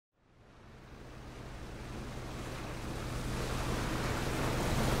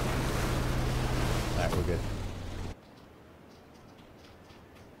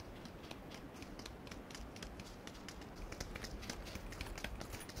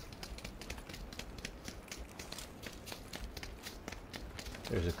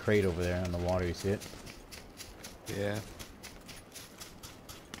There's a crate over there on the water, you see it? Yeah.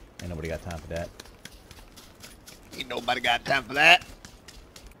 Ain't nobody got time for that. Ain't nobody got time for that.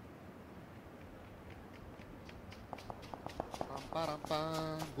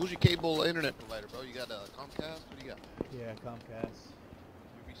 Who's your cable internet provider, bro? You got a Comcast? What do you got? Yeah, Comcast.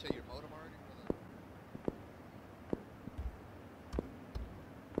 You reset your modem already?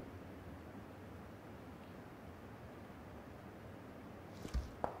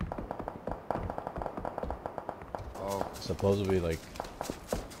 Oh. Supposedly, like,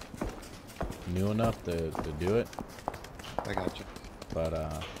 new enough to do it. I got you. But,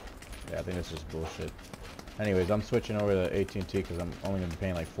 yeah, I think it's just bullshit. Anyways, I'm switching over to AT&T because I'm only going to be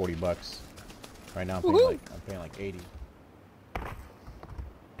paying like 40 bucks. Right now I'm paying like 80.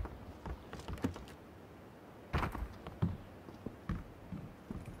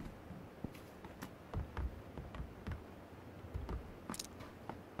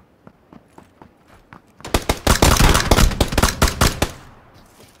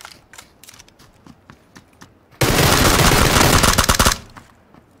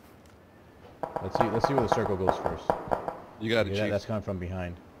 Let's see where the circle goes first. You got it, Yeah, Chief. that's coming from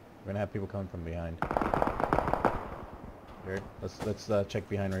behind. We're gonna have people coming from behind. Here, let's check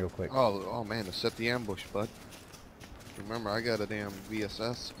behind real quick. Oh man, to set the ambush, bud. Remember, I got a damn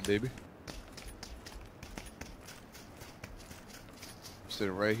VSS, baby.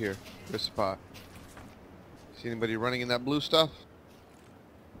 Sitting right here. This spot. See anybody running in that blue stuff?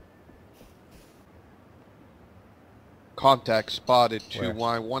 Contact spotted.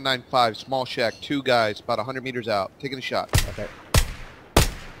 195, small shack, 2 guys, about 100 meters out. Taking a shot. Okay.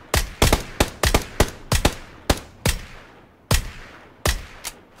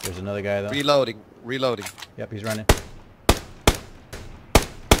 There's another guy though. Reloading. Yep, he's running.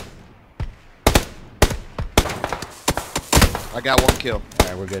 I got 1 kill.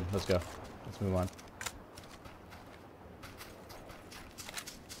 Alright, we're good. Let's go. Let's move on.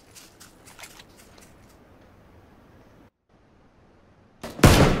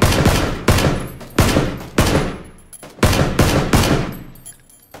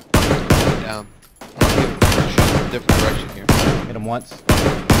 Down. Different direction here. Hit him once.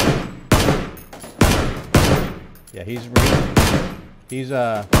 Yeah, he's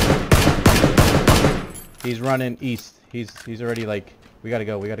running east. He's already like, we gotta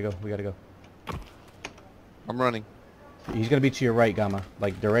go. I'm running. He's gonna be to your right, Gamma.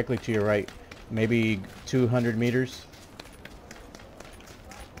 Like directly to your right. Maybe 200 meters.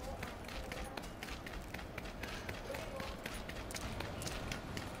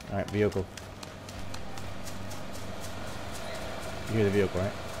 Alright, vehicle. You hear the vehicle,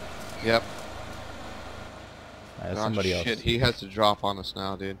 right? Yep. That's somebody else. Shit, he has to drop on us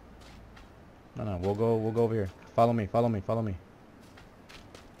now, dude. No, we'll go over here. Follow me. Follow me,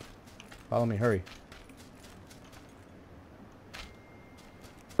 hurry.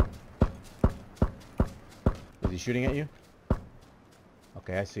 Is he shooting at you?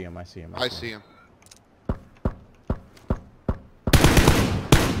 Okay, I see him. I see him.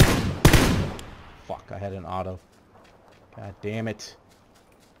 Fuck, I had an auto. God damn it.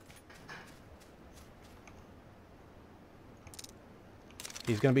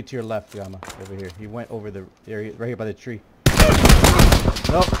 He's gonna be to your left, Gamma. Over here. He went over the area right here by the tree.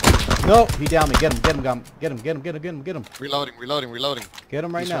 Nope, he downed me. Get him, Gamma. Get him. Reloading. Get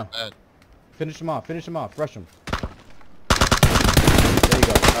him right now. Bad. Finish him off. Rush him. There you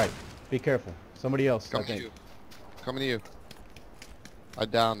go. Alright. Be careful. Somebody else. Coming to you. I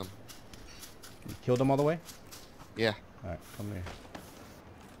downed him. You killed him all the way? Yeah. Alright, come here.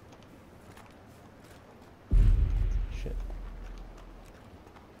 Shit.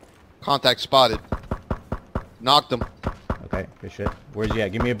 Contact spotted. Knocked him. Okay, good shit. Where's he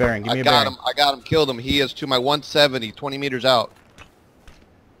at? Give me a bearing. I got him. Killed him. He is to my 170, 20 meters out.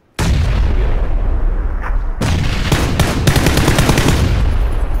 Right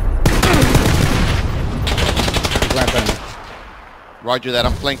in front of me. Roger that.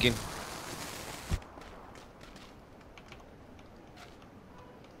 I'm flanking.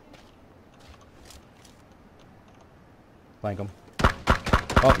 Flank him.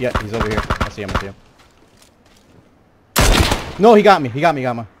 Oh, yeah, he's over here. I see him. No, he got me,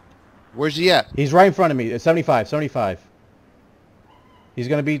 Gamma. Where's he at? He's right in front of me. It's 75. He's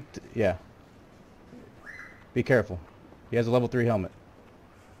gonna be, yeah. Be careful. He has a level 3 helmet.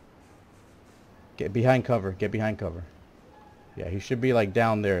 Get behind cover. Yeah, he should be like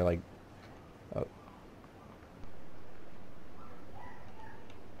down there, like. Oh.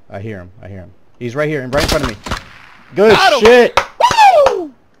 I hear him. He's right here, right in front of me. Good shit!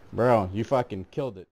 Woo! Bro, you fucking killed it.